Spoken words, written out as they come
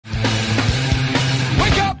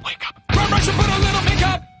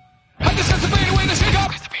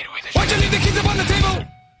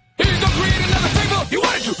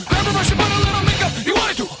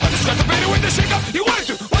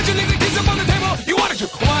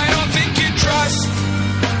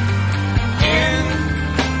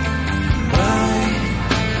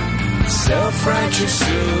self-righteous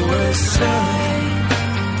suicide.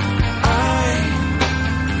 I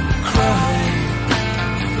cry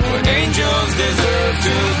when angels deserve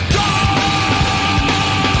to die.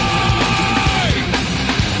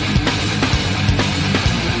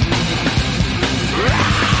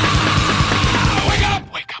 Wake up!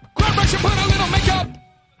 Wake up! Grab brush and put a little makeup.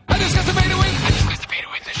 I discuss the fade away.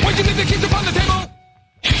 What you need to keep upon the table?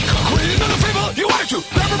 Quit another fable. You wanted to.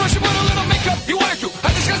 Grab a brush and put a little makeup. You wanted to. I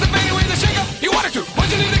discuss the fade away, the shake up. You wanted to. What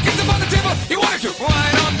you need to keep upon the table? You wanted to. Well, I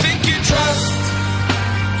don't think you trust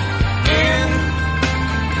in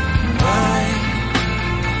my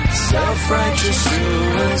self-righteous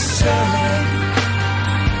suicide.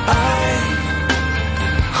 I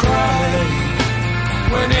cry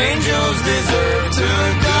when angels deserve